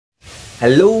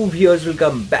Hello viewers,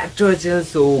 welcome back to our channel.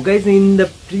 So guys, in the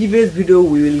previous video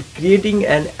we will creating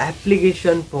an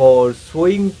application for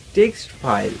showing text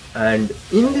file, and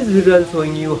in this video I'll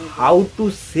showing you how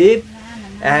to save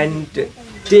and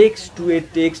text to a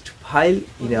text file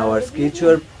in our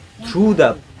Sketchware through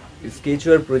the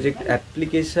Sketchware project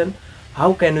application.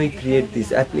 How can we create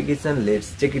this application?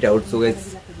 Let's check it out. So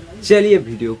guys, चलिए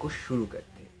video को शुरू करते हैं.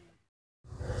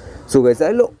 So guys,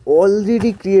 I'll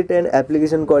already create an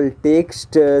application called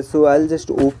text. So I'll just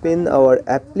open our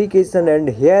application, and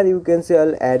here you can see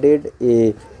I'll added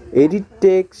a edit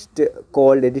text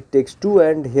called edit text 2,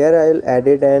 and here I'll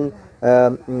added an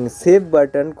save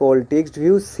button called text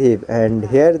view save, and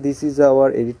here this is our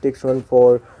edit text one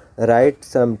for write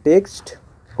some text.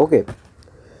 Okay,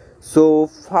 so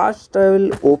first I will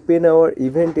open our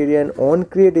event area, and on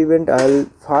create event I'll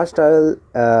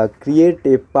create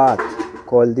a path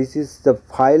called, this is the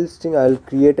file string. I'll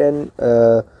create an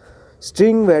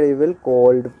string variable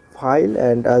called file,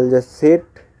 and I'll just set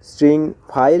string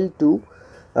file to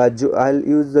I'll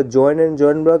use the join and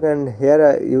join block, and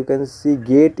here you can see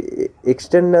get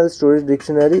external storage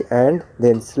dictionary and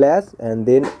then slash, and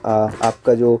then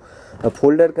आपका जो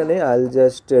folder का name I'll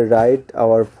just write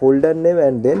our folder name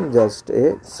and then just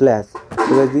a slash,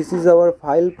 because this is our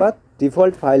file path,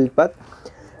 default file path.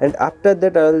 And after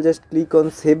that I will just click on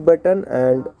save button,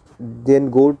 and then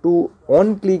go to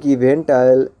on click event.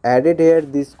 I'll added here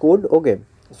this code. Okay,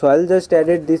 so I'll just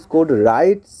added this code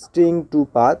write string to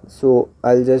path. So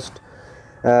I'll just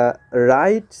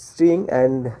write string,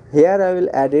 and here I will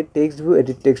add a text view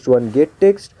edit text one get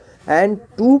text, and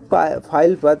to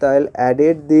file path I'll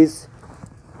added this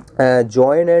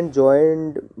join and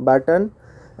joined button,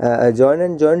 join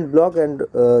and joined block, and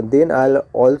then I'll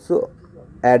also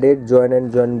added join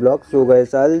and join block. So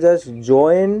guys, I'll just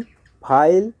join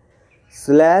file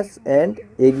slash and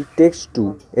edit text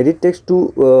 2. Edit text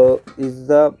 2 is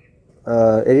the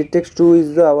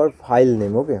our file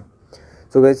name. Okay,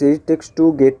 so guys, edit text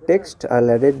 2 get text, I'll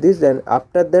added this, and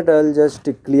after that I'll just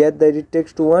clear the edit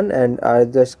text 1, and I'll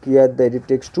just clear the edit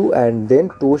text 2, and then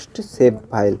toast save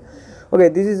file. Okay,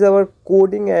 this is our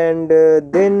coding, and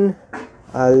then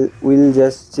we'll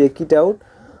just check it out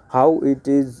how it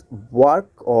is work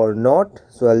or not.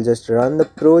 So I'll just run the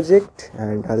project,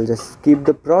 and I'll just skip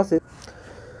the process.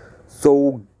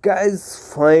 So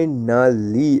guys,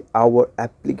 finally our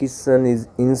application is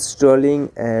installing,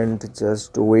 and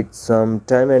just wait some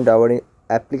time, and our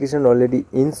application already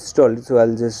installed. So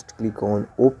I'll just click on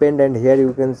open, and here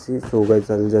you can see. So guys,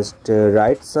 I'll just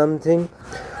write something.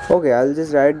 Okay, I'll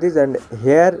just write this, and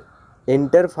here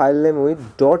enter file name with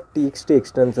 .txt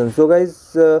extension. So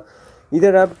guys,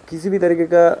 इधर आप किसी भी तरीके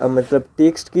का मतलब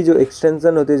text की जो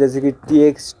extension होते हैं, जैसे कि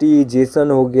txt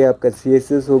जेसन हो गया, आपका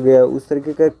css हो गया, उस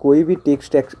तरीके का कोई भी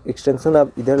टेक्स्ट एक्सटेंशन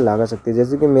आप इधर लगा सकते हैं.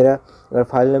 जैसे कि मेरा अगर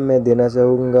फाइल नेम मैं देना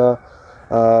चाहूँगा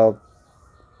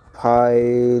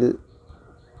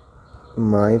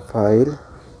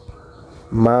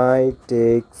माई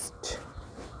text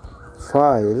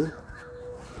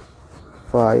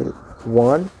file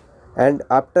 1, and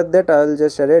after that I will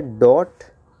just add a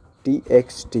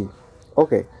 .txt.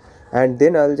 Okay, and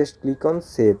then I'll just click on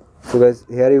save. So guys,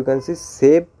 here you can see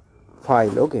save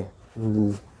file. Okay,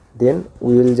 then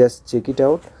we will just check it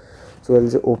out. So I'll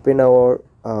just open our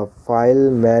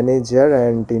file manager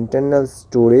and internal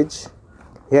storage.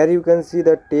 Here you can see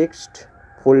the text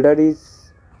folder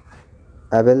is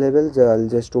available. So I'll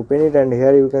just open it, and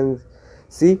here you can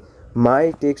see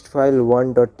my text file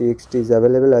 1.txt is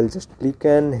available. I'll just click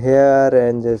on here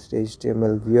and just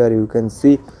HTML viewer. You can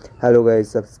see hello guys,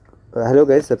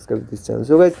 subscribe to this channel.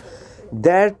 So guys,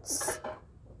 that's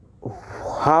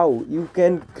how you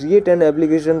can create an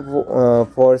application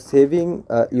for saving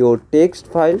your text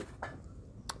file.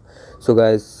 So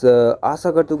guys,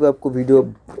 आशा करता हूँ कि आपको video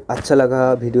अच्छा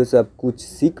लगा, video से आप कुछ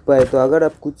सीख पाए. तो अगर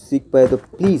आप कुछ सीख पाए तो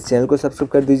प्लीज़ चैनल को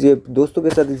सब्सक्राइब कर दीजिए, दोस्तों के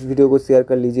साथ इस वीडियो को शेयर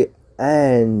कर लीजिए,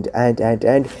 एंड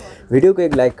वीडियो को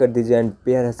एक लाइक कर दीजिए, एंड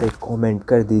प्यारा से कमेंट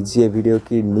कर दीजिए वीडियो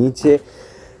के नीचे.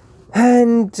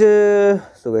 एंड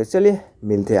सो गाइस, चलिए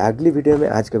मिलते हैं अगली वीडियो में.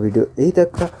 आज का वीडियो यही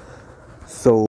तक था. सो